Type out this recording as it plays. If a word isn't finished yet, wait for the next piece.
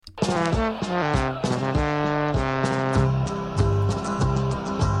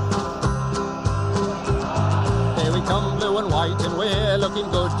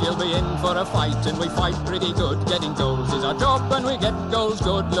you'll be in for a fight, and we fight pretty good. Getting goals is our job, and we get goals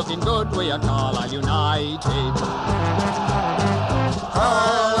good. Looking good, we are Carlisle United.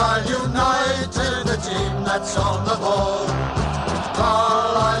 Carlisle United, the team that's on the ball.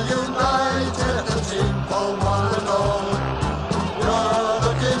 Carlisle United, the team for one and all. You're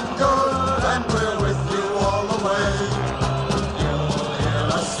looking good, and we're with you all the way. You'll hear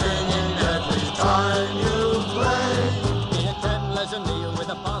us singing every time you play. With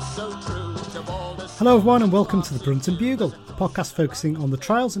a pass so true to all the... Hello everyone and welcome to the Brunton Bugle, a podcast focusing on the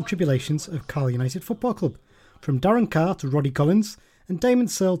trials and tribulations of Carlisle United Football Club. From Darren Carr to Roddy Collins and Damon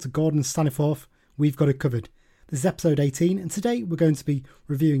Searle to Gordon Staniforth, we've got it covered. This is episode 18 and today we're going to be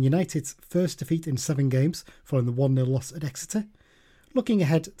reviewing United's first defeat in 7 games following the 1-0 loss at Exeter. Looking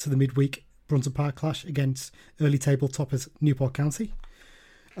ahead to the midweek Brunton Park clash against early table toppers Newport County.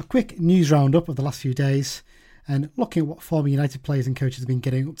 A quick news roundup of the last few days and looking at what former United players and coaches have been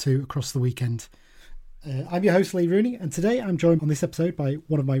getting up to across the weekend. I'm your host Lee Rooney and today I'm joined on this episode by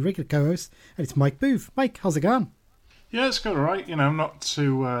one of my regular co-hosts and it's Mike Booth. Mike, how's it going? Yeah, it's going alright. You know, I'm not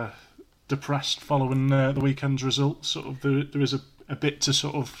too depressed following the weekend's results. Sort of there is a bit to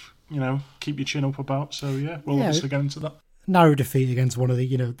sort of, you know, keep your chin up about. So yeah, we'll obviously get into that. Narrow defeat against one of the,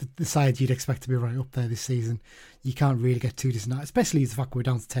 you know, the sides you'd expect to be right up there this season. You can't really get too distant, especially the fact we're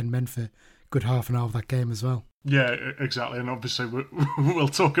down to 10 men for a good half an hour of that game as well. Yeah, exactly, and obviously we'll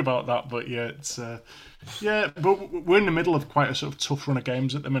talk about that. But yeah, it's but we're in the middle of quite a sort of tough run of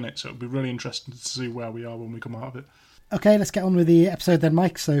games at the minute, so it'll be really interesting to see where we are when we come out of it. Okay, let's get on with the episode then,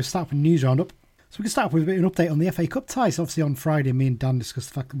 Mike. So start with news roundup. So we can start with a bit of an update on the FA Cup ties. Obviously on Friday, me and Dan discussed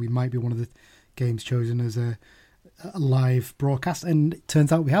the fact that we might be one of the games chosen as a live broadcast, and it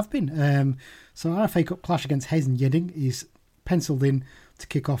turns out we have been. So our FA Cup clash against Hayes and Yeading is penciled in to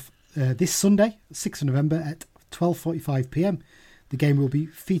kick off this Sunday, 6th of November at 12:45pm. The game will be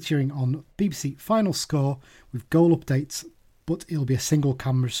featuring on BBC Final Score with goal updates, but it'll be a single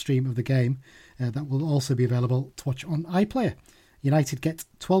camera stream of the game that will also be available to watch on iPlayer. United get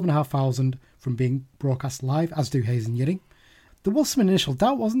 12,500 from being broadcast live, as do Hayes and Yeading. There was some initial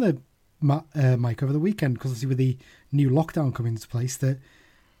doubt, wasn't there, Mike, over the weekend, because obviously with the new lockdown coming into place, that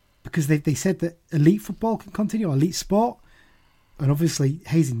because they said that elite football can continue, or elite sport, and obviously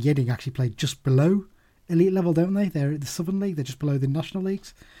Hayes and Yeading actually played just below elite level, don't they? They're at the Southern League, they're just below the National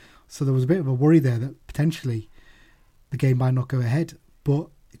Leagues. So there was a bit of a worry there that potentially the game might not go ahead, but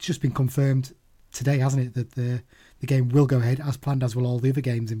it's just been confirmed today, hasn't it, that the game will go ahead as planned, as will all the other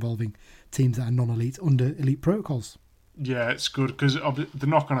games involving teams that are non-elite under elite protocols. Yeah, it's good because the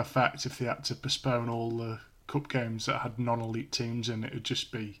knock-on effect, if they had to postpone all the cup games that had non-elite teams in it, would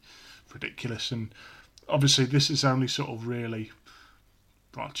just be ridiculous. And obviously this is only sort of really,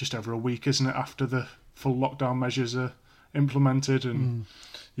 well, just over a week, isn't it, after the full lockdown measures are implemented. And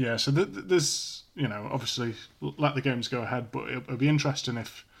yeah, so there's, you know, obviously let the games go ahead, but it'll be interesting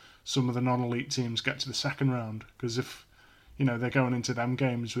if some of the non-elite teams get to the second round, because if, you know, they're going into them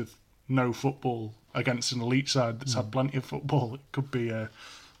games with no football against an elite side that's had plenty of football, it could be a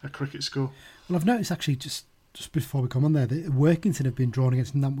cricket score. Well, I've noticed actually just before we come on there that Workington have been drawn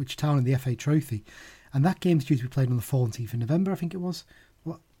against Nantwich Town in the FA Trophy, and that game's due to be played on the 14th of November, I think it was.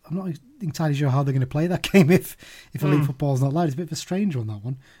 Well, I'm not entirely sure how they're going to play that game if elite football's not allowed. It's a bit of a strange one, that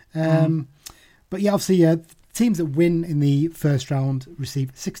one. But yeah, obviously teams that win in the first round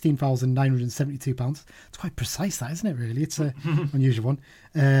receive £16,972. It's quite precise, that, isn't it, really? It's an unusual one.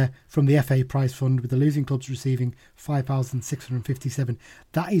 From the FA prize fund, with the losing clubs receiving £5,657.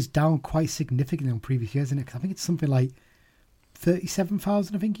 That is down quite significantly on previous years, isn't it? Because I think it's something like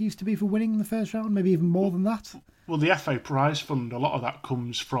 37,000, I think it used to be for winning in the first round, maybe even more than that. Well, the FA prize fund, a lot of that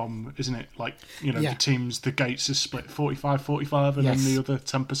comes from, isn't it, like, you know, the teams, the gates is split 45-45 and then the other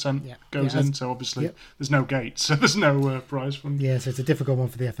 10% goes in. So obviously there's no gates, so there's no prize fund. Yeah, so it's a difficult one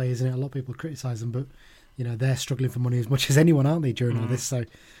for the FA, isn't it? A lot of people criticise them, but, you know, they're struggling for money as much as anyone, aren't they, during all this? So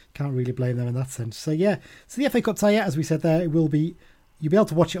can't really blame them in that sense. So yeah, so the FA Cup tie, as we said there, it will be, you'll be able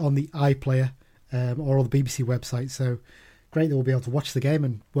to watch it on the iPlayer or on the BBC website. So great that we'll be able to watch the game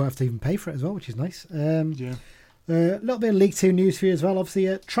and won't have to even pay for it as well, which is nice. A little bit of League 2 news for you as well. Obviously,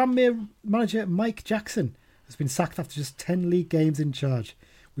 Tranmere manager Mike Jackson has been sacked after just 10 league games in charge,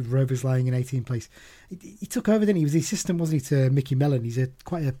 with Rovers lying in 18th place. He took over, didn't he? He was the assistant, wasn't he, to Mickey Mellon. He's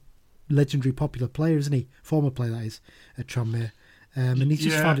quite a legendary, popular player, isn't he? Former player, that is, at Tranmere. And he's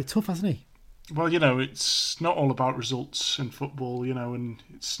just found it tough, hasn't he? Well, you know, it's not all about results in football, you know, and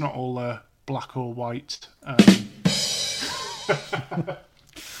it's not all black or white.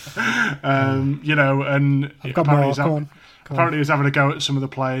 You know, and I've got more. Come apparently he was having a go at some of the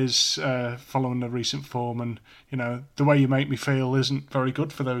players following the recent form, and the way you make me feel isn't very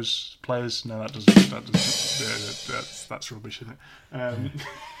good for those players. No, that doesn't. That's rubbish, isn't it?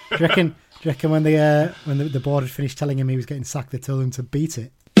 Do you reckon when the board had finished telling him he was getting sacked, they told him to beat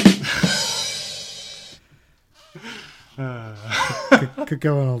it? Could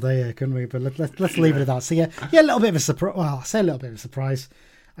go on all day here, couldn't we? But let's leave it at that. So yeah, a little bit of a surprise. Well, I say a little bit of a surprise.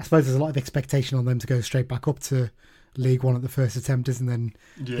 I suppose there's a lot of expectation on them to go straight back up to League One at the first attempt, and then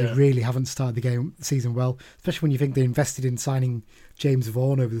they really haven't started the season well. Especially when you think they invested in signing James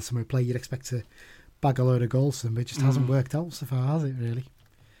Vaughan over the summer play, you'd expect to bag a load of goals for them, but it just hasn't worked out so far, has it? Really?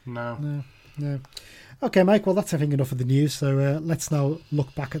 No. Okay, Mike. Well, that's I think enough of the news. So let's now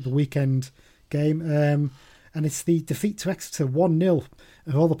look back at the weekend game. And it's the defeat to Exeter 1-0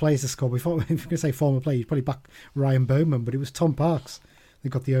 of all the players to score. If you're going to say former player, you'd probably back Ryan Bowman, but it was Tom Parks that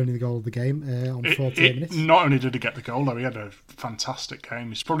got the only goal of the game on 48 minutes. Not only did he get the goal, though, he had a fantastic game.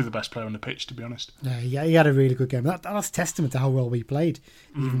 He's probably the best player on the pitch, to be honest. Yeah, he had a really good game. That's testament to how well we played,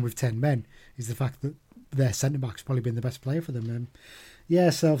 even with 10 men, is the fact that their centre-back's probably been the best player for them.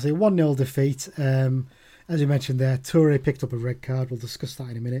 So obviously a 1-0 defeat. As you mentioned there, Toure picked up a red card. We'll discuss that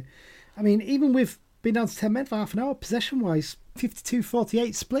in a minute. I mean, even with been down to 10 men for half an hour, possession-wise,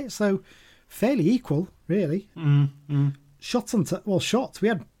 52-48 split, so fairly equal, really. Shots. We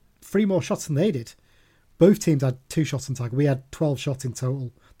had 3 more shots than they did. Both teams had 2 shots on target. We had 12 shots in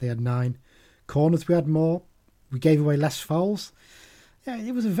total. They had 9. Corners, we had more. We gave away less fouls. Yeah,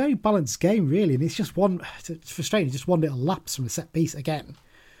 it was a very balanced game, really, and it's frustrating, just one little lapse from a set piece again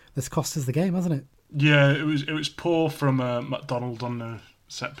that's cost us the game, hasn't it? Yeah, it was poor from McDonald on the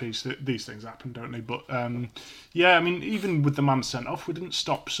set piece. These things happen, don't they? But even with the man sent off, we didn't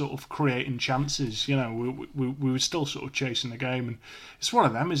stop sort of creating chances. We were still sort of chasing the game, and it's one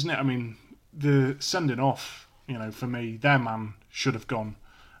of them, isn't it? I mean, the sending off, for me, their man should have gone,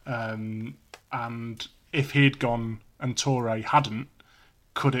 and if he'd gone and Toure hadn't,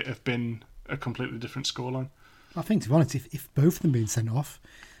 could it have been a completely different scoreline? I think, to be honest, if both of them being sent off,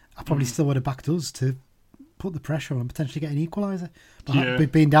 I probably still would have backed us to put the pressure on and potentially get an equaliser.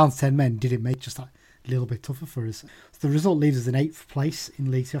 But being down to 10 men did it make just that little bit tougher for us. So the result leaves us in 8th place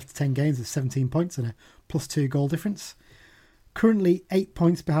in League 2 after 10 games with 17 points and a +2 goal difference. Currently 8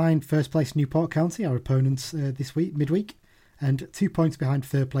 points behind first place Newport County, our opponents this week, midweek, and 2 points behind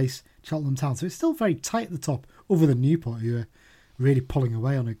third place Cheltenham Town. So it's still very tight at the top, other than Newport, who are really pulling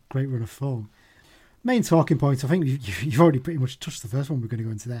away on a great run of form. Main talking points, I think you've already pretty much touched the first one we're going to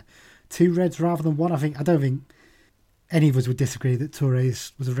go into there. 2 reds rather than 1. I don't think any of us would disagree that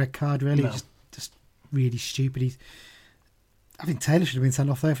Toure's was a red card, really. No. Just really stupid. I think Taylor should have been sent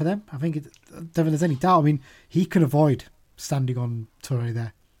off there for them. I don't think there's any doubt. I mean, he can avoid standing on Toure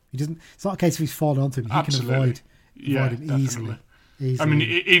there. It's not a case of he's fallen onto him. He can avoid him easily. I mean,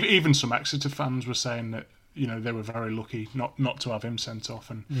 even some Exeter fans were saying that they were very lucky not to have him sent off,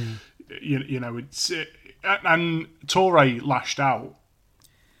 and and Toure lashed out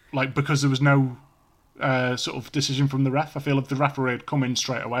because there was no sort of decision from the ref. I feel if the referee had come in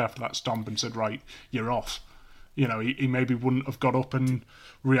straight away after that stomp and said, right, you're off, he maybe wouldn't have got up and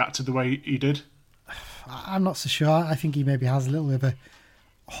reacted the way he did. I'm not so sure. I think he maybe has a little bit of a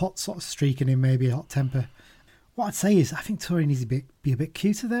hot sort of streak in him, maybe a hot temper. What I'd say is I think Toure needs to be a bit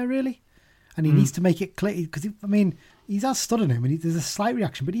cuter there, really. And he needs to make it clear, because, he has stood on him, and there's a slight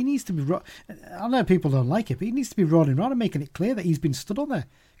reaction, but he needs to be... I know people don't like it, but he needs to be rolling around and making it clear that he's been stood on there,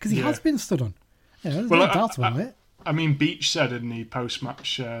 because he has been stood on. There's no doubt about it. I mean, Beach said in the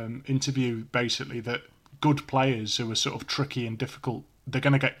post-match interview, basically, that good players who are sort of tricky and difficult, they're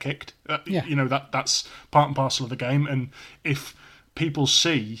going to get kicked. That's part and parcel of the game, and if people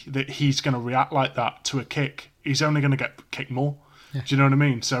see that he's going to react like that to a kick, he's only going to get kicked more. Yeah. Do you know what I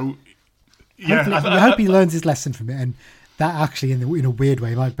mean? So... I hope he learns his lesson from it, and that actually, in a weird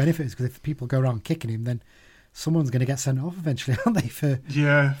way, might benefit us, because if people go around kicking him, then someone's going to get sent off eventually, aren't they, for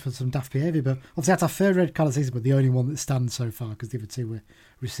some daft behaviour. But obviously that's our third red card of the season, but the only one that stands so far, because the other 2 were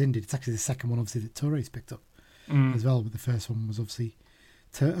rescinded. It's actually the second one, obviously, that Toure's picked up as well, but the first one was obviously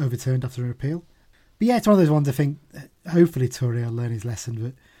overturned after an appeal. But yeah, it's one of those ones I think, hopefully Toure will learn his lesson,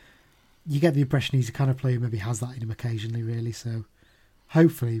 but you get the impression he's the kind of player who maybe has that in him occasionally, really, so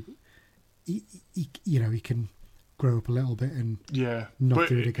hopefully... He can grow up a little bit and not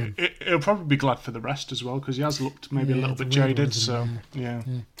do it again. He'll probably be glad for the rest as well, because he has looked maybe a little bit jaded. So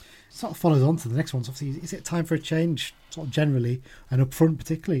sort of follows on to the next one. So obviously, is it time for a change, sort of generally and up front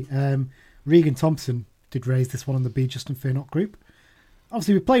particularly? Regan Thompson did raise this one on the B. Justin Fairnott group.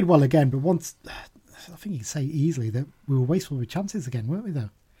 Obviously, we played well again, but once I think you can say easily that we were wasteful with chances again, weren't we?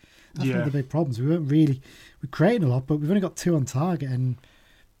 Though That's one of the big problems. We're creating a lot, but we've only got 2 on target. And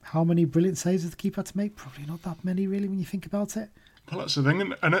how many brilliant saves has the keeper had to make? Probably not that many, really, when you think about it. Well, that's the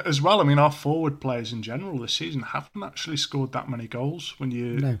thing, and as well, I mean, our forward players in general this season haven't actually scored that many goals. When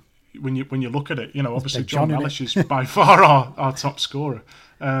you look at it, obviously John Mellish is by far our top scorer.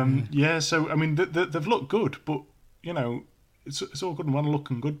 So I mean, they've looked good, but it's all good and well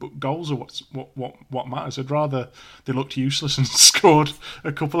looking good, but goals are what matters. I'd rather they looked useless and scored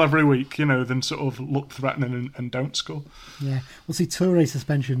a couple every week, than sort of look threatening and don't score. Yeah, well, see, Touré's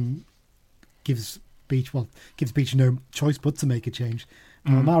suspension gives Beach no choice but to make a change.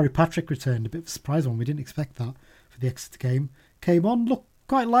 Mari Patrick returned, a bit of a surprise one. We didn't expect that for the Exeter game. Came on, looked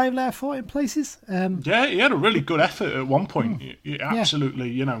quite lively, I thought, in places. He had a really good effort at one point. He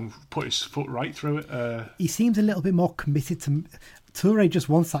absolutely, put his foot right through it. He seems a little bit more committed to... Touré just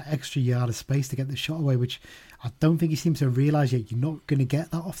wants that extra yard of space to get the shot away, which I don't think he seems to realise yet. You're not going to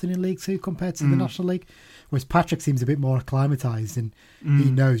get that often in League Two compared to the National League. Whereas Patrick seems a bit more acclimatised and he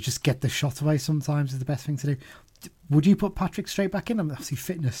knows just get the shot away sometimes is the best thing to do. Would you put Patrick straight back in? I mean, obviously,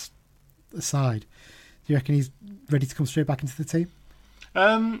 fitness aside, do you reckon he's ready to come straight back into the team?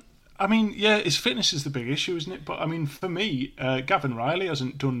 I mean, his fitness is the big issue, isn't it? But I mean, for me, Gavin Riley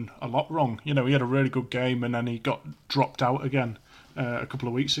hasn't done a lot wrong. He had a really good game and then he got dropped out again a couple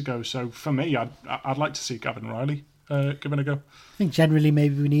of weeks ago. So for me, I'd like to see Gavin Riley given a go. I think generally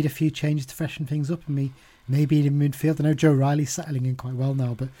maybe we need a few changes to freshen things up, and maybe in midfield. I know Joe Riley's settling in quite well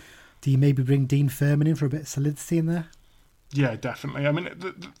now, but do you maybe bring Dean Furman in for a bit of solidity in there? Yeah, definitely. I mean,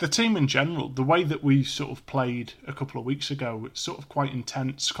 the team in general, the way that we sort of played a couple of weeks ago, it's sort of quite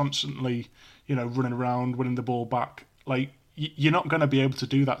intense, constantly, running around, winning the ball back. Like, you're not going to be able to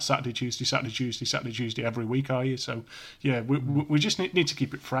do that Saturday, Tuesday every week, are you? So, yeah, we just need to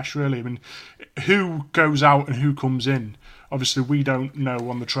keep it fresh, really. I mean, who goes out and who comes in? Obviously, we don't know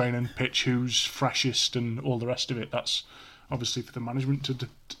on the training pitch who's freshest and all the rest of it. That's obviously for the management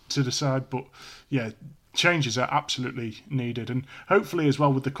to decide. But, yeah, changes are absolutely needed, and hopefully as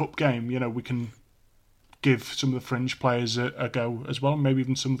well with the cup game, we can give some of the fringe players a go as well, maybe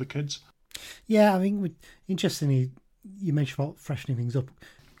even some of the kids. Yeah, I think interestingly, you mentioned about freshening things up.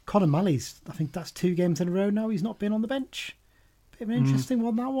 Conor Malley's, I think that's 2 games in a row now he's not been on the bench. Bit of an interesting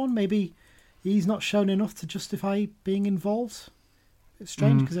one, that one. Maybe he's not shown enough to justify being involved. It's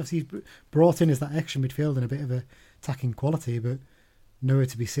strange because obviously he's brought in as that extra midfield and a bit of a attacking quality, but nowhere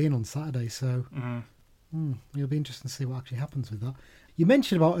to be seen on Saturday. So it'll be interesting to see what actually happens with that. You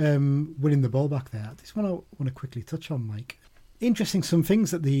mentioned about winning the ball back there. This one I want to quickly touch on, Mike. Interesting, some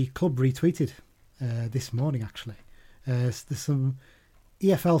things that the club retweeted this morning, actually. There's some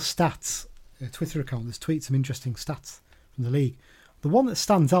EFL stats Twitter account that's tweeted some interesting stats from the league. The one that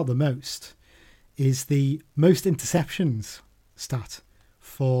stands out the most is the most interceptions stat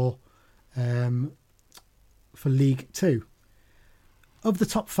for League Two. Of the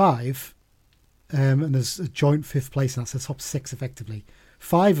top 5, and there's a joint 5th place, and that's the top 6 effectively.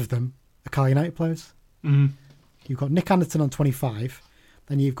 5 of them are Carl United players. You've got Nick Anderton on 25,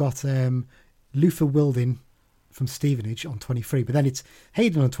 then you've got Luther Wilding from Stevenage on 23, but then it's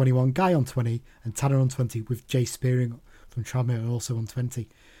Hayden on 21, Guy on 20, and Tanner on 20, with Jay Spearing from Tranmere also on 20.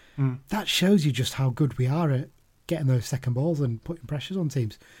 That shows you just how good we are at getting those second balls and putting pressures on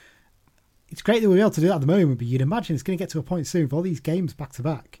teams. It's great that we're able to do that at the moment, but you'd imagine it's going to get to a point soon with all these games back to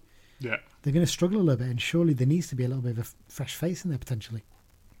back. Yeah, they're going to struggle a little bit, and surely there needs to be a little bit of a fresh face in there potentially.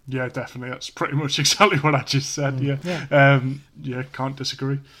 Yeah, definitely. That's pretty much exactly what I just said. Can't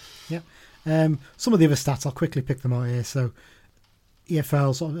disagree. Yeah. Some of the other stats, I'll quickly pick them out here. So,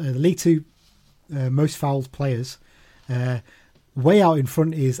 EFL, the League Two most fouled players. Way out in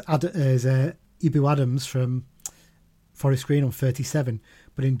front is Ibu Adams from Forest Green on 37,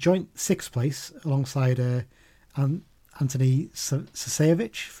 but in joint 6th place alongside Anthony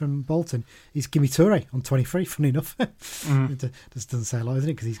Sasevic from Bolton is Gimme Toure on 23. Funny enough, it doesn't say a lot, isn't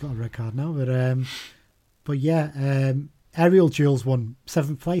it? Because he's got a red card now. But aerial duels won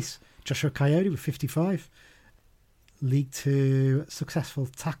 7th place. Joshua Coyote with 55. League Two successful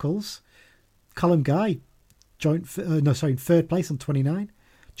tackles. Colin Guy in 3rd place on 29,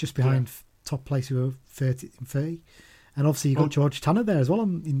 just behind top place who are 30. And obviously you've got George Tanner there as well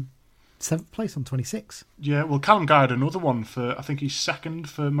in 7th place on 26. Yeah, well, Callum Guy had another one for, I think he's 2nd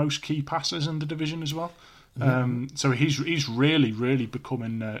for most key passes in the division as well. So he's really, really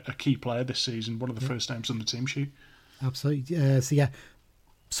becoming a key player this season, one of the first names on the team sheet. Absolutely.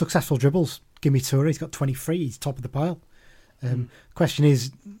 Successful dribbles. Gimme Toure, he's got 23, he's top of the pile. Question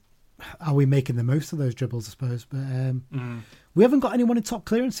is, are we making the most of those dribbles, I suppose? But we haven't got anyone in top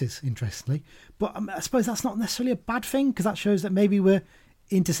clearances, interestingly. But I suppose that's not necessarily a bad thing, because that shows that maybe we're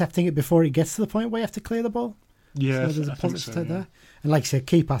intercepting it before it gets to the point where you have to clear the ball. Yeah, so there's a positive take there. And like you said,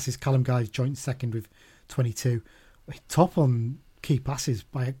 key passes, Callum Guy's joint second with 22. Top on key passes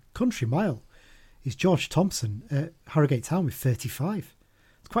by a country mile is George Thompson at Harrogate Town with 35.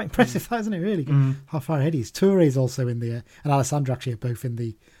 It's quite impressive, isn't it, really? How far ahead he is. Toure is also in the... and Alessandro actually are both in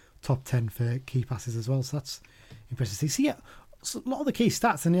the top 10 for key passes as well, so that's impressive to see. So a lot of the key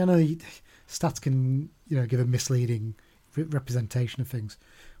stats, and I know stats can give a misleading representation of things,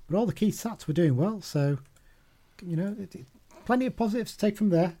 but all the key stats were doing well, so plenty of positives to take from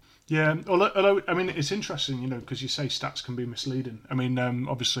there. Yeah, although I mean, it's interesting, because you say stats can be misleading. I mean,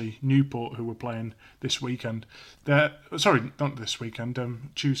 obviously Newport, who were playing this weekend,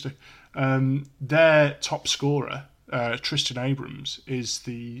 Tuesday, their top scorer, Tristan Abrams, is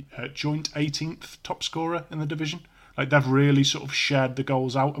the joint 18th top scorer in the division. Like, they've really sort of shared the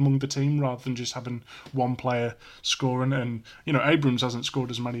goals out among the team rather than just having one player scoring. And, Abrams hasn't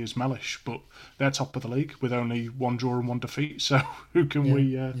scored as many as Mellish, but they're top of the league with only one draw and one defeat. So who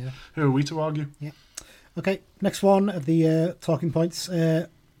are we to argue? Yeah. Okay, next one of the talking points.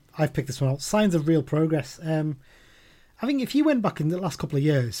 I've picked this one out. Signs of real progress. I think if you went back in the last couple of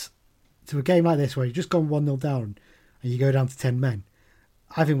years to a game like this where you've just gone 1-0 down and you go down to 10 men,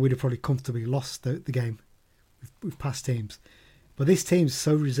 I think we'd have probably comfortably lost the game with past teams. But this team's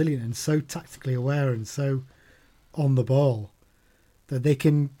so resilient and so tactically aware and so on the ball that they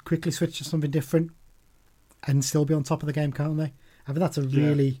can quickly switch to something different and still be on top of the game, can't they? I think that's a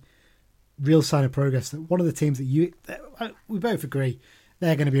really real sign of progress. That one of the teams that we both agree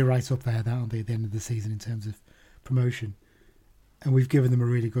they're going to be right up there, aren't they, at the end of the season in terms of promotion. And we've given them a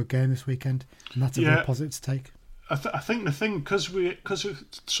really good game this weekend, and that's a real positive to take. I think the thing, because of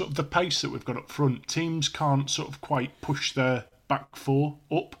sort of the pace that we've got up front, teams can't sort of quite push their back four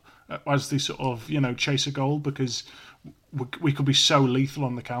up as they sort of chase a goal, because we could be so lethal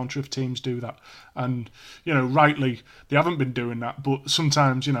on the counter if teams do that. And rightly they haven't been doing that, but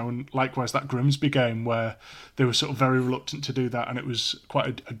sometimes and likewise that Grimsby game where they were sort of very reluctant to do that, and it was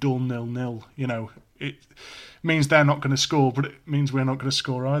quite a dull 0-0. It means they're not going to score, but it means we're not going to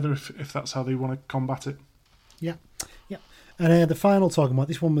score either if that's how they want to combat it. Yeah. And the final talking about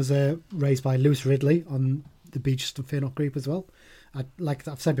this one was raised by Lewis Ridley on the Beach and Fear Not group as well. Like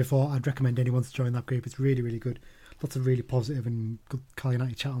I've said before, I'd recommend anyone to join that group. It's really, really good. Lots of really positive and good Cal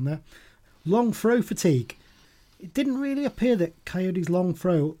United chat on there. Long throw fatigue. It didn't really appear that Coyote's long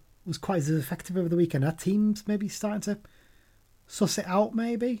throw was quite as effective over the weekend. Our teams maybe starting to suss it out,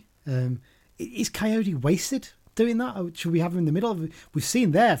 maybe. Is Coyote wasted doing that? Or should we have him in the middle? We've seen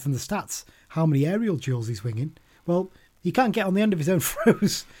there from the stats how many aerial duels he's winging. Well, he can't get on the end of his own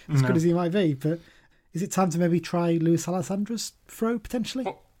throws as good as he might be, but is it time to maybe try Luis Alessandra's throw potentially?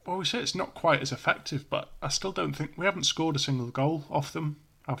 Well, we say it's not quite as effective, but I still don't think we haven't scored a single goal off them,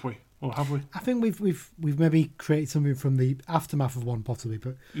 have we? Or have we? I think we've maybe created something from the aftermath of one possibly,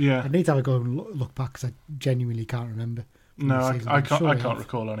 but I need to have a go and look back because I genuinely can't remember. No, I can't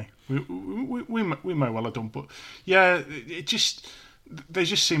recall any. We may well have done, but they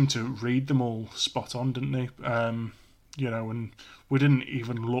just seemed to read them all spot on, didn't they? And we didn't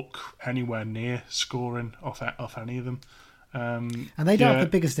even look anywhere near scoring off any of them. And they don't have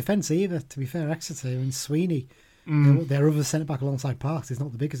the biggest defence either, to be fair. Exeter and Sweeney, their other centre back alongside Parks is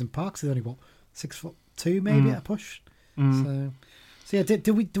not the biggest, and Parks is only 6'2" maybe at a push. So yeah,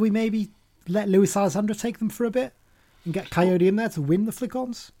 do we maybe let Luis Alessandro take them for a bit and get Coyote in there to win the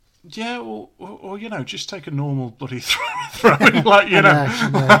flick-ons? Yeah, or just take a normal bloody throw in, I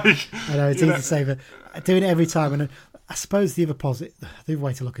know it's easy to say, but doing it every time. And I suppose the other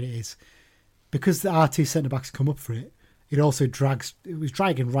way to look at it is because our two centre backs come up for it. It also was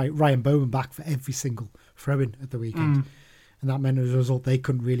dragging Ryan Bowman back for every single throw-in at the weekend. And that meant as a result they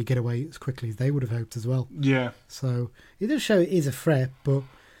couldn't really get away as quickly as they would have hoped as well. Yeah. So it does show it is a threat, but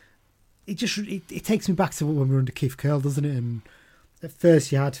it takes me back to when we were under Keith Curl, doesn't it? And at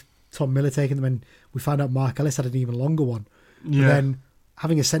first you had Tom Miller taking them, and we found out Mark Ellis had an even longer one. Yeah. But then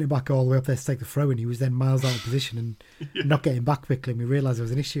having a centre-back all the way up there to take the throw-in, he was then miles out of position and not getting back quickly. And we realised there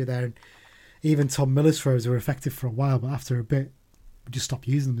was an issue there. And even Tom Miller's throws were effective for a while, but after a bit, we just stopped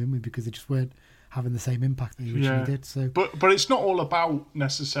using them, didn't we? Because they just weren't having the same impact that they originally did. So, but it's not all about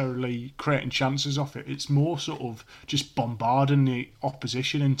necessarily creating chances off it. It's more sort of just bombarding the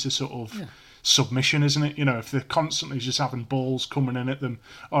opposition into sort of submission, isn't it? If they're constantly just having balls coming in at them,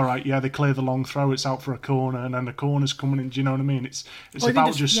 all right, they clear the long throw, it's out for a corner, and then the corner's coming in. Do you know what I mean? It's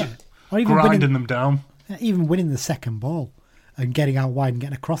about just grinding them down. Even winning the second ball and getting out wide and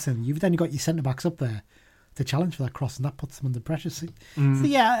getting a cross in, you've then got your centre backs up there to challenge for that cross, and that puts them under pressure. So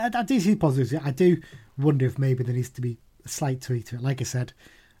I do see positives. I do wonder if maybe there needs to be a slight tweak to it. Like I said,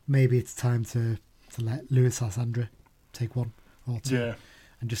 maybe it's time to let Lewis Alessandra take one or two. Yeah.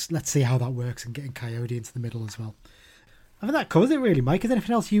 And just let's see how that works and getting Coyote into the middle as well. I think that covers it really, Mike. Is there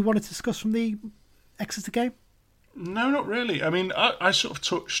anything else you wanted to discuss from the Exeter game? No, not really. I mean, I sort of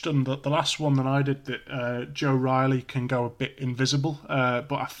touched on the last one that I did that Joe Riley can go a bit invisible,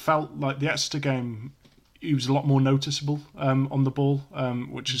 but I felt like the Exeter game, he was a lot more noticeable on the ball,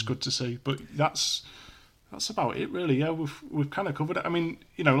 which is good to see. But that's about it, really. Yeah, we've kind of covered it. I mean,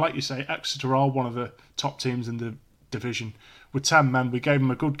 like you say, Exeter are one of the top teams in the division. With 10 men, we gave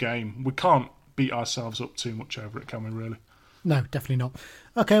them a good game. We can't beat ourselves up too much over it, can we, really? No, definitely not.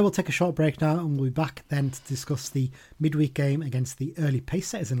 Okay, we'll take a short break now and we'll be back then to discuss the midweek game against the early pace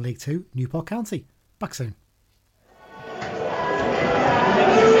setters in League 2, Newport County. Back soon.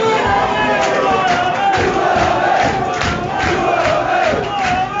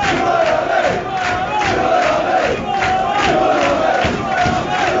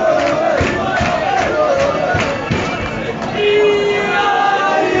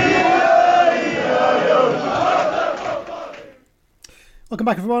 Welcome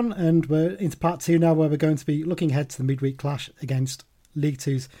back, everyone, and we're into part 2 now, where we're going to be looking ahead to the midweek clash against League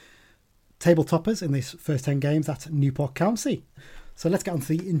 2's table toppers in these first 10 games at Newport County. So let's get on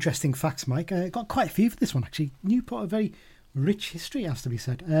to the interesting facts, Mike. Got quite a few for this one, actually. Newport, a very rich history, has to be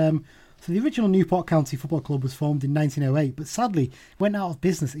said. So the original Newport County Football Club was formed in 1908, but sadly went out of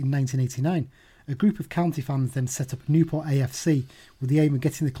business in 1989. A group of county fans then set up Newport AFC with the aim of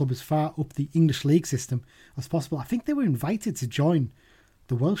getting the club as far up the English league system as possible. I think they were invited to join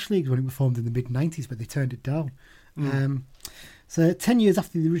the Welsh League when it was formed in the mid-90s, but they turned it down. So 10 years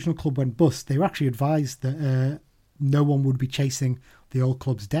after the original club went bust, they were actually advised that no one would be chasing the old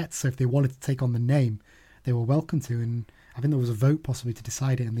club's debts, so if they wanted to take on the name, they were welcome to, and I think there was a vote possibly to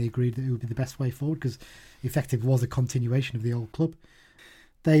decide it, and they agreed that it would be the best way forward, because effectively was a continuation of the old club.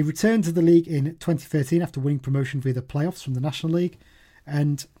 They returned to the league in 2013 after winning promotion via the playoffs from the National League,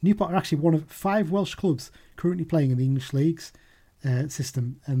 and Newport are actually one of 5 Welsh clubs currently playing in the English leagues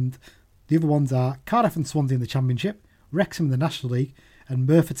system, and the other ones are Cardiff and Swansea in the Championship, Wrexham in the National League, and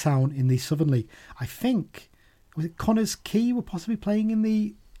Merthyr Town in the Southern League. I think, was it Connors Quay were possibly playing in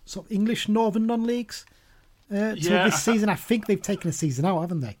the sort of English Northern non-leagues this season? I think they've taken a season out,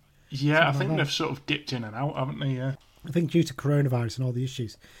 haven't they? Yeah, I think they've sort of dipped in and out, haven't they? Yeah. I think due to coronavirus and all the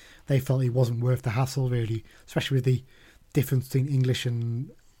issues, they felt it wasn't worth the hassle, really, especially with the difference between English and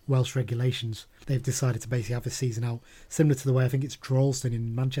Welsh regulations. They've decided to basically have a season out, similar to the way I think it's Droylsden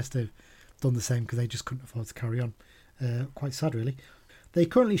in Manchester done the same because they just couldn't afford to carry on. Quite sad, really. They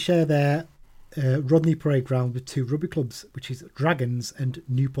currently share their Rodney Parade ground with 2 rugby clubs, which is Dragons and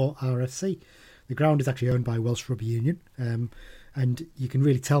Newport RFC. The ground is actually owned by Welsh Rugby Union, and you can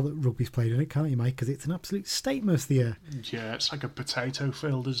really tell that rugby's played in it, can't you, Mike? Because it's an absolute state most of the year. Yeah, it's like a potato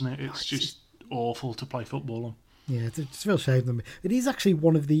field, isn't it? It's just awful to play football on. Yeah, it's a real shame. It is actually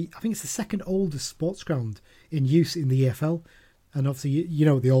one of the, I think it's the second oldest sports ground in use in the EFL. And obviously, you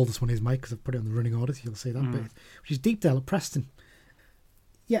know what the oldest one is, Mike, because I've put it on the running order, so you'll see that bit, which is Deepdale at Preston.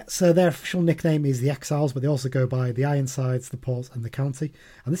 Yeah, so their official nickname is the Exiles, but they also go by the Ironsides, the Ports and the County.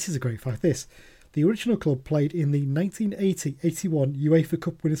 And this is a great fact, the original club played in the 1980-81 UEFA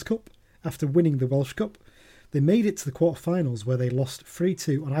Cup Winners' Cup after winning the Welsh Cup. They made it to the quarter-finals where they lost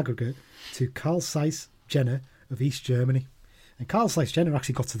 3-2 on aggregate to Carl Zeiss Jena of East Germany. And Carl Zeiss Jena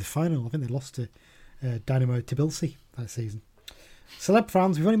actually got to the final. I think they lost to Dynamo Tbilisi that season. Celeb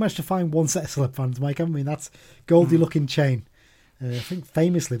fans, we've only managed to find one set of celeb fans, Mike, haven't we? That's Goldie Looking Chain. I think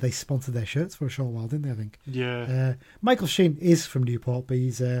famously they sponsored their shirts for a short while, didn't they? I think. Yeah. Michael Sheen is from Newport, but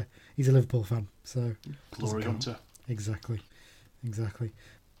he's a Liverpool fan, so glory hunter. Exactly.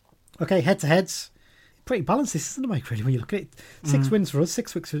 Okay, head-to-heads. Pretty balanced, this, isn't it, Mike? Really, when you look at it, 6 wins for us,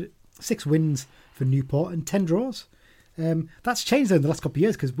 6 wins for Newport, and 10 draws. That's changed in the last couple of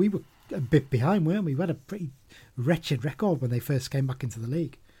years because we were a bit behind, weren't we? We had a pretty wretched record when they first came back into the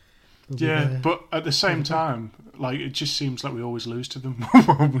league. But at the same time, like, it just seems like we always lose to them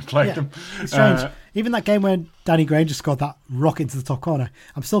when we play them. It's strange. Even that game when Danny Granger scored that rocket into the top corner,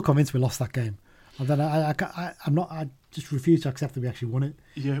 I'm still convinced we lost that game. And then I just refuse to accept that we actually won it.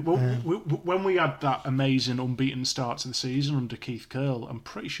 Yeah, well, when we had that amazing unbeaten start to the season under Keith Curle, I'm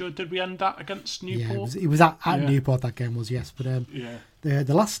pretty sure, did we end that against Newport? Yeah, it was at Newport that game was, yes. But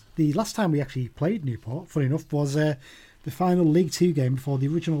the last time we actually played Newport, funny enough, was the final League 2 game before the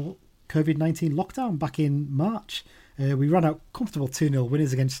original COVID-19 lockdown back in March. We ran out comfortable 2-0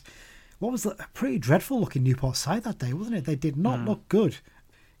 winners against what was a pretty dreadful looking Newport side that day, wasn't it? They did not look good.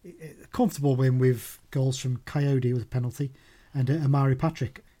 A comfortable win with goals from Coyote with a penalty and Amari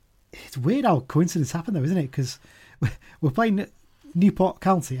Patrick. It's weird how coincidence happened though, isn't it? Because we're playing Newport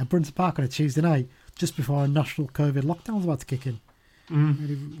County at Brunton Park on a Tuesday night, just before a national COVID lockdown was about to kick in.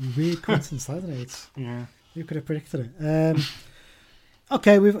 Really weird coincidence, isn't it? Yeah. Who could have predicted it?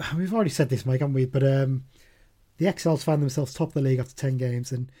 Okay, we've already said this, Mike, haven't we? But the Exiles found themselves top of the league after 10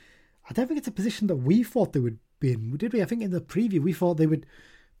 games, and I don't think it's a position that we thought they would be in, did we? I think in the preview we thought they would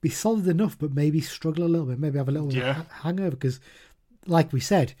be solid enough, but maybe struggle a little bit, maybe have a little hangover, because, like we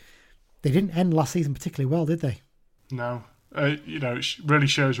said, they didn't end last season particularly well, did they? No. It really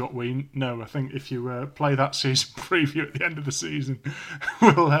shows what we know. I think if you play that season preview at the end of the season,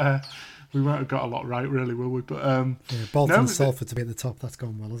 we won't have got a lot right, really, will we? But Bolton and Salford to be at the top, that's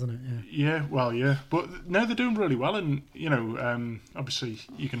gone well, hasn't it? Yeah, but no, they're doing really well, and obviously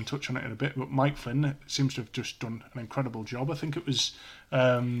you can touch on it in a bit. But Mike Flynn seems to have just done an incredible job. I think it was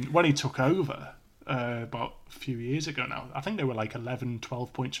when he took over about a few years ago now. I think they were like 11,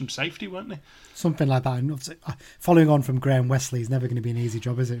 12 points from safety, weren't they? Something like that. And following on from Graham Wesley is never going to be an easy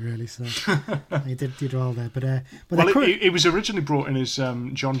job, is it, really? So he did well there. But he was originally brought in as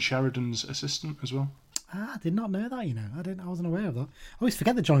John Sheridan's assistant as well. I did not know that, I wasn't aware of that. I always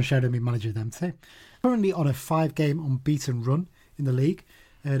forget that John Sheridan been manager of them too. Currently on a 5-game unbeaten run in the league.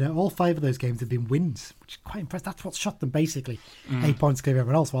 And all 5 of those games have been wins, which is quite impressive. That's what shot them, basically. 8 points clear of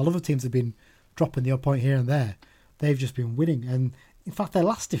everyone else, while other teams have been dropping the odd point here and there. They've just been winning. And in fact, their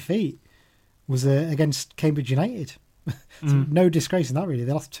last defeat was against Cambridge United. So no disgrace in that, really.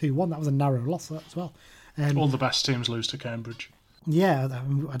 They lost 2-1. That was a narrow loss as well. All the best teams lose to Cambridge. Yeah,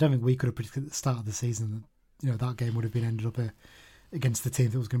 I don't think we could have predicted at the start of the season that that game would have been ended up against the team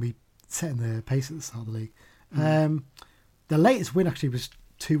that was going to be setting the pace at the start of the league. The latest win actually was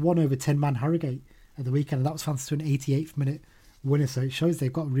 2-1 over 10-man Harrogate at the weekend, and that was thanks to an 88th minute winner. So it shows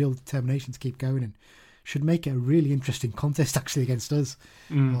they've got real determination to keep going, and should make it a really interesting contest actually against us,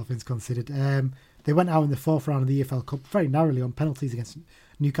 all things considered. They went out in the 4th round of the EFL Cup very narrowly on penalties against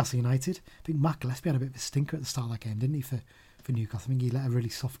Newcastle United. I think Mark Gillespie had a bit of a stinker at the start of that game, didn't he, for Newcastle? I think he let a really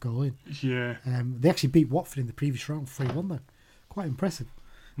soft goal in. Yeah. They actually beat Watford in the previous round 3-1 though. Quite impressive.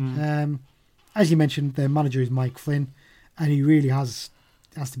 As you mentioned, their manager is Mike Flynn, and he really has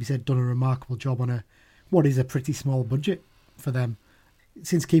to be said, done a remarkable job on what is a pretty small budget for them.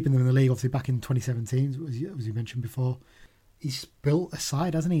 Since keeping them in the league, obviously back in 2017, as you mentioned before, he's built a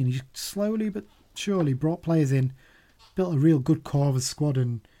side, hasn't he? And he's slowly but surely brought players in, built a real good core of a squad,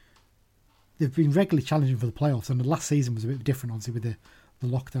 and they've been regularly challenging for the playoffs. And the last season was a bit different, obviously, with the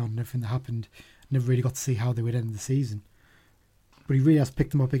lockdown and everything that happened. Never really got to see how they would end the season. But he really has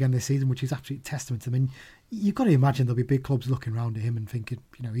picked them up again this season, which is absolute testament to him. I mean, you've got to imagine there'll be big clubs looking around at him and thinking,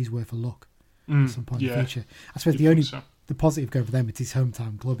 he's worth a look at some point in the future. I suppose the positive going for them, it's his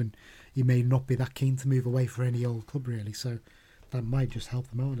hometown club, and he may not be that keen to move away for any old club, really. So that might just help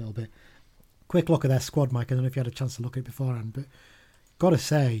them out a little bit. Quick look at their squad, Mike. I don't know if you had a chance to look at it beforehand, but got to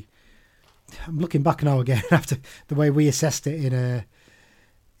say, I'm looking back now again after the way we assessed it in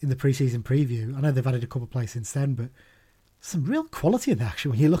the pre-season preview. I know they've added a couple of players since then, but some real quality in there,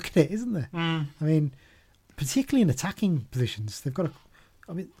 actually, when you look at it, isn't there? I mean, particularly in attacking positions. They've got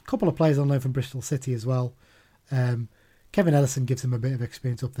a couple of players on loan from Bristol City as well. Kevin Ellison gives them a bit of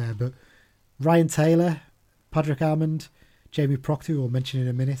experience up there, but Ryan Taylor, Patrick Almond, Jamie Proctor, we'll mention in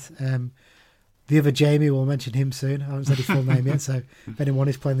a minute. The other Jamie, we'll mention him soon. I haven't said his full name yet, so if anyone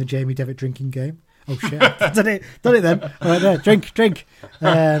is playing the Jamie Devitt drinking game. Oh, shit. Done it then. All right, there. Drink.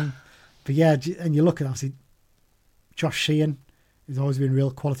 But yeah, and you look at, obviously, Josh Sheehan, he's always been a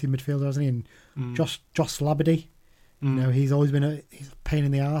real quality midfielder, hasn't he? And Josh Labadie, he's always been he's a pain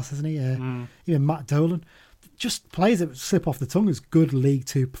in the arse, hasn't he? Even Matt Dolan. Just players that slip off the tongue as good League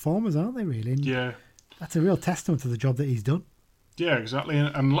Two performers, aren't they, really? And yeah. That's a real testament to the job that he's done. Yeah, exactly.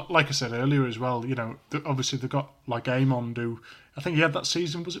 And like I said earlier as well, obviously they've got like Amond, who I think he had that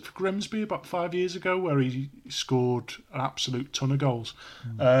season, was it for Grimsby about 5 years ago, where he scored an absolute ton of goals.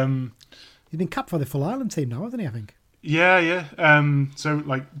 He's been capped for the Full Ireland team now, hasn't he, I think? Yeah.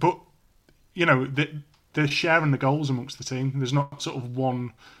 They're sharing the goals amongst the team. There's not sort of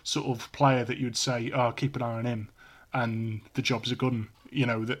one sort of player that you'd say, oh, keep an eye on him and the job's a good one.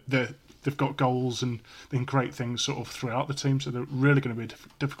 They've got goals and they can create things sort of throughout the team, so they're really going to be a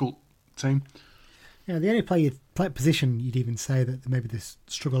difficult team. Yeah, the only position you'd even say that maybe they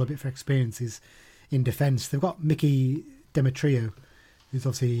struggle a bit for experience is in defence. They've got Mickey Demetrio, who's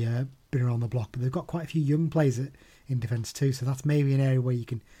obviously been around the block, but they've got quite a few young players in defence too, so that's maybe an area where you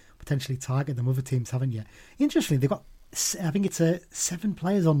can potentially target them. Other teams haven't yet. Interestingly, they've got, I think it's 7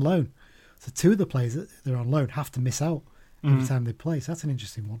 players on loan, so 2 of the players that they're on loan have to miss out every time they play, so that's an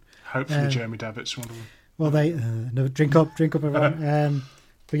interesting one. Hopefully Jamie Devitt's one of them. Well, they no, drink up everyone.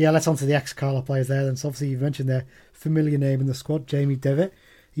 But yeah, let's on to the ex-Carlisle players there. Then, so obviously you've mentioned their familiar name in the squad, Jamie Devitt.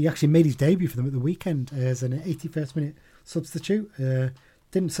 He actually made his debut for them at the weekend as an 81st minute substitute.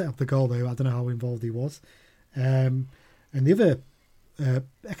 Didn't set up the goal though. I don't know how involved he was. And the other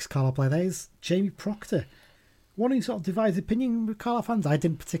ex-Carlisle player there is Jamie Proctor. One who sort of divides opinion with Carlisle fans. I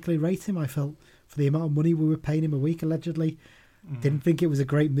didn't particularly rate him. I felt for the amount of money we were paying him a week, allegedly. Didn't think it was a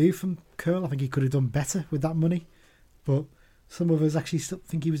great move from Curl. I think he could have done better with that money. But some of us actually still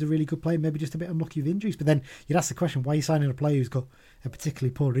think he was a really good player, maybe just a bit unlucky with injuries. But then you'd ask the question, why are you signing a player who's got a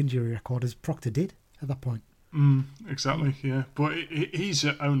particularly poor injury record, as Proctor did at that point? Exactly, yeah. But he's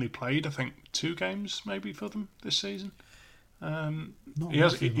only played, I think, 2 games maybe for them this season. He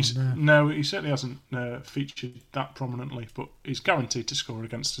certainly hasn't featured that prominently, but he's guaranteed to score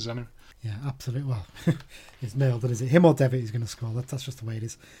against us anyway. Yeah, absolutely. Well, it's nailed, is it? Him or Devitt is going to score. That's just the way it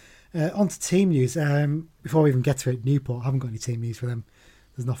is. On to team news. Before we even get to it, Newport, I haven't got any team news for them.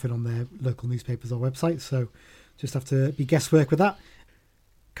 There's nothing on their local newspapers or websites, so just have to be guesswork with that.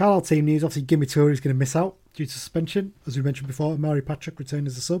 Carlisle team news, obviously Gimme Toure is going to miss out due to suspension. As we mentioned before, Murray Patrick returned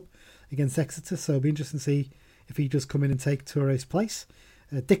as a sub against Exeter, so it'll be interesting to see if he does come in and take Toure's place.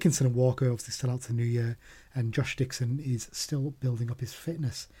 Dickinson and Walker obviously still out to the new year, and Josh Dixon is still building up his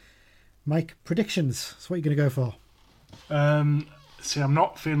fitness. Mike, predictions. So what are you going to go for? See, I'm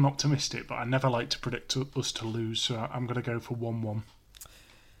not feeling optimistic, but I never like to predict us to lose, so I'm going to go for 1-1.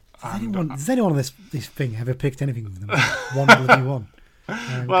 Has anyone on this thing ever picked anything with them? 1-1.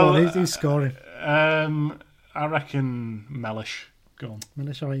 Well, go on, who's scoring? I reckon Mellish. Go on.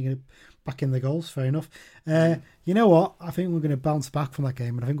 Mellish, all right, you're going to back in the goals. Fair enough. You know what? I think we're going to bounce back from that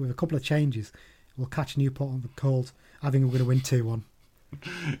game, and I think with a couple of changes, we'll catch Newport on the cold. I think we're going to win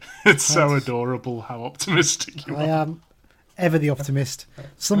 2-1. It's so adorable how optimistic you are. I am ever the optimist.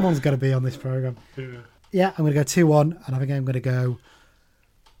 Someone's got to be on this programme. Yeah, I'm going to go 2-1, and I think I'm going to go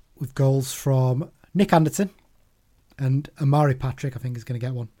with goals from Nick Anderton, and Amari Patrick, I think, is going to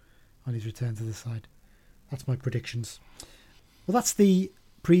get one on his return to the side. That's my predictions. Well, that's the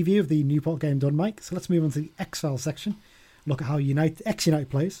preview of the Newport game done, Mike. So let's move on to the X-File section. Look at how ex-United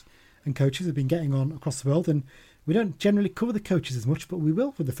players and coaches have been getting on across the world. And we don't generally cover the coaches as much, but we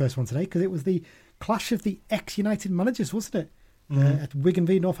will with the first one today, because it was the clash of the ex-United managers, wasn't it? At Wigan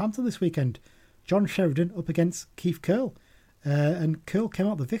v Northampton this weekend. John Sheridan up against Keith Curl. And Curl came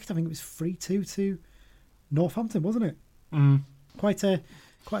out the victor. I think it was 3-2 to Northampton, wasn't it? Quite a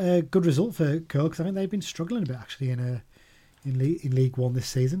good result for Curl, because I think they've been struggling a bit actually in League One this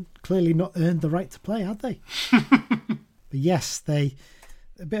season. Clearly not earned the right to play, had they? But yes, a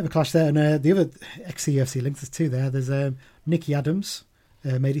bit of a clash there. And the other ex-CFC links, there's 2 there. There's Nicky Adams,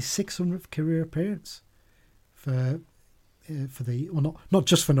 made his 600th career appearance for not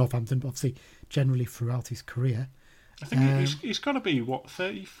just for Northampton, but obviously generally throughout his career. I think he's got to be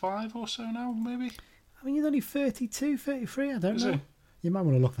 35 or so now, maybe. I mean, he's only 32, 33. I don't know. He? You might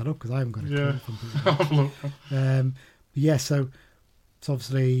want to look that up, because I haven't got it. Yeah. Yeah, so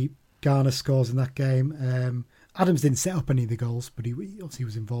obviously Garner scores in that game. Adams didn't set up any of the goals, but he obviously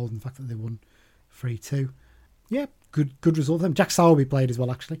was involved in the fact that they won 3-2. Yeah, good result for them. Jack Sowerby played as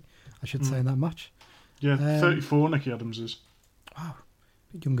well, actually, I should say, in that match. Yeah, 34 Nicky Adams is. Wow,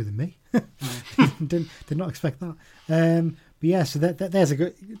 a bit younger than me. did not expect that. But yeah, so there's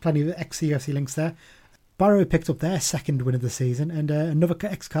plenty of ex-CFC links there. Barrow picked up their second win of the season, and another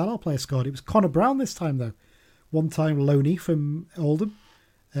ex-Carlisle player scored. It was Connor Brown this time, though. One-time loanee from Oldham.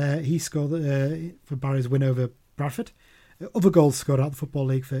 He scored for Barrow's win over Bradford. Other goals scored out the Football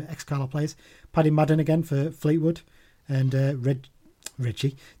League for ex-Carlisle players. Paddy Madden again for Fleetwood. And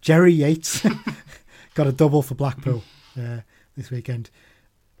Jerry Yates got a double for Blackpool this weekend.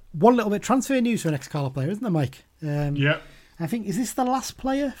 One little bit transfer news for an ex-Carlisle player, isn't there, Mike? Yeah. I think, is this the last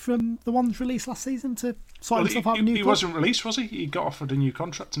player from the ones released last season to sort himself out of Newport? He wasn't released, was he? He got offered a new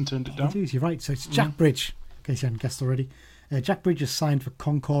contract and turned it down. You're right. So it's Jack Bridge, in case you hadn't guessed already. Jack Bridge has signed for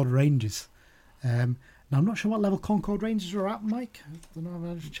Concord Rangers. Now, I'm not sure what level Concord Rangers are at, Mike.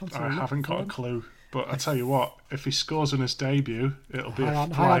 I haven't got a clue. But I tell you what, if he scores in his debut, it'll be a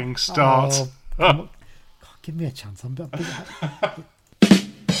flying start. God, give me a chance. There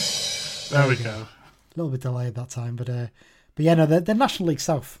we go. A little bit delayed that time, but yeah, no, they're National League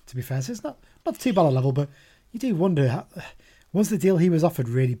South, to be fair, so it's not too bad a level, but you do wonder, was the deal he was offered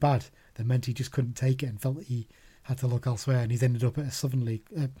really bad that meant he just couldn't take it and felt that he had to look elsewhere, and he's ended up at a Southern League,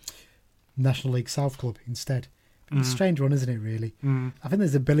 National League South club instead? It's a strange one, isn't it, really? I think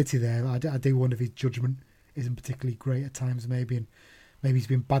there's ability there. I do wonder if his judgment isn't particularly great at times, maybe, and maybe he's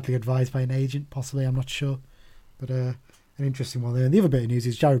been badly advised by an agent, possibly, I'm not sure. But an interesting one there. And the other bit of news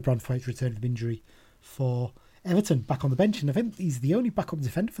is Jared Brandthwaite's return from injury for Everton back on the bench, and I think he's the only backup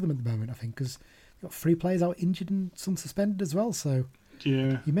defender for them at the moment, I think, because they've got 3 players out injured and some suspended as well, so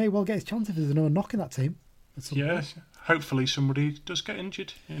yeah, he may well get his chance if there's another knock in that team. Yeah, hopefully somebody does get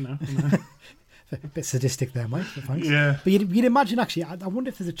injured, A bit sadistic there, Mike, but thanks. Yeah. But you'd imagine, actually, I wonder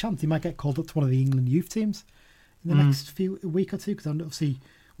if there's a chance he might get called up to one of the England youth teams in the next week or two, because obviously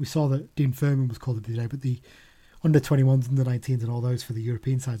we saw that Dean Furman was called up today, but the under-21s, under-19s and all those for the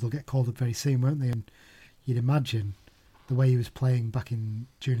European sides will get called up very soon, won't they? And you'd imagine the way he was playing back in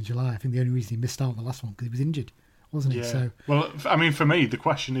June and July, I think the only reason he missed out on the last one because he was injured, wasn't he? Yeah. So, well, I mean, for me, the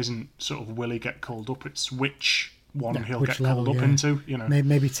question isn't sort of will he get called up, it's which one he'll get called up into.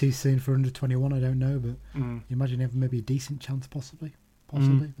 Maybe too soon for under-21, I don't know, but you imagine having maybe a decent chance possibly, but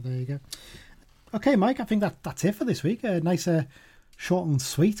there you go. Okay, Mike, I think that's it for this week. Nice, short and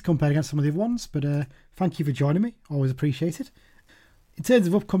sweet compared against some of the other ones, but thank you for joining me. Always appreciated. In terms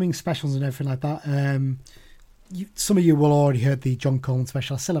of upcoming specials and everything like that, some of you will already heard the John Coleman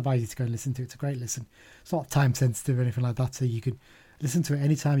special. I still advise you to go and listen to it. It's a great listen. It's not time sensitive or anything like that, so you can listen to it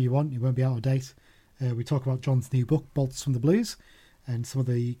anytime you want. It won't be out of date. We talk about John's new book, Bolts from the Blues, and some of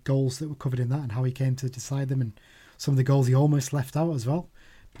the goals that were covered in that and how he came to decide them, and some of the goals he almost left out as well.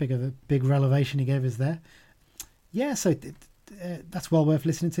 Big revelation he gave us there. Yeah, so that's well worth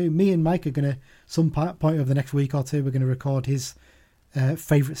listening to. Me and Mike are going to, some point over the next week or two, we're going to record his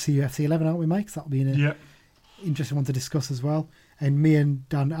favourite CUFC 11, aren't we, Mike? So that'll be an interesting one to discuss as well. And me and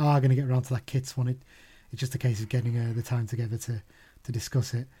Dan are going to get around to that Kits one. It's just a case of getting the time together to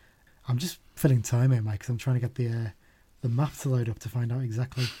discuss it. I'm just filling time here, Mike, because I'm trying to get the map to load up to find out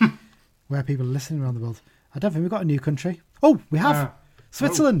exactly where people are listening around the world. I don't think we've got a new country. Oh, we have!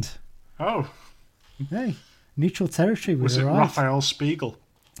 Switzerland! Oh. Hey, neutral territory. Was it Raphael Spiegel?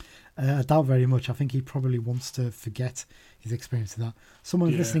 I doubt very much. I think he probably wants to forget his experience of that.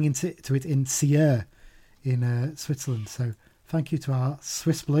 Someone's listening to it in Sierre in Switzerland. So thank you to our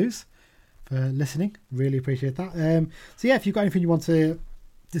Swiss Blues for listening. Really appreciate that. So yeah, if you've got anything you want to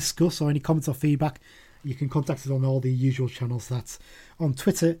discuss or any comments or feedback, you can contact us on all the usual channels. That's on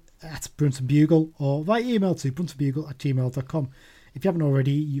Twitter at Brunton Bugle or via email to bruntonbugle@gmail.com. If you haven't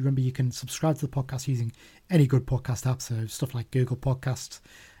already, you remember you can subscribe to the podcast using any good podcast app, so stuff like Google Podcasts,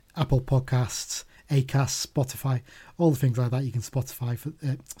 Apple Podcasts, Acast, Spotify, all the things like that. You can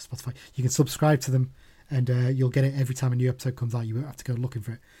You can subscribe to them, and you'll get it every time a new episode comes out. You won't have to go looking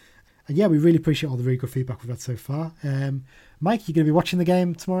for it. And yeah, we really appreciate all the really good feedback we've had so far. Mike, you're going to be watching the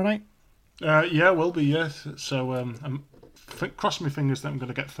game tomorrow night? Yeah, will be. Yeah. So I'm cross my fingers that I'm going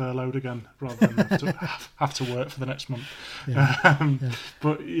to get furloughed again rather than have to work for the next month.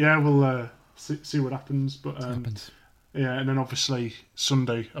 But yeah, we'll see what happens. But yeah, and then obviously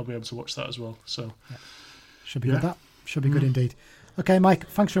Sunday I'll be able to watch that as well. So should be good. That should be good indeed. Okay, Mike,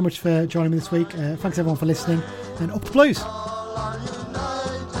 thanks very much for joining me this week. Thanks everyone for listening, and up the Blues.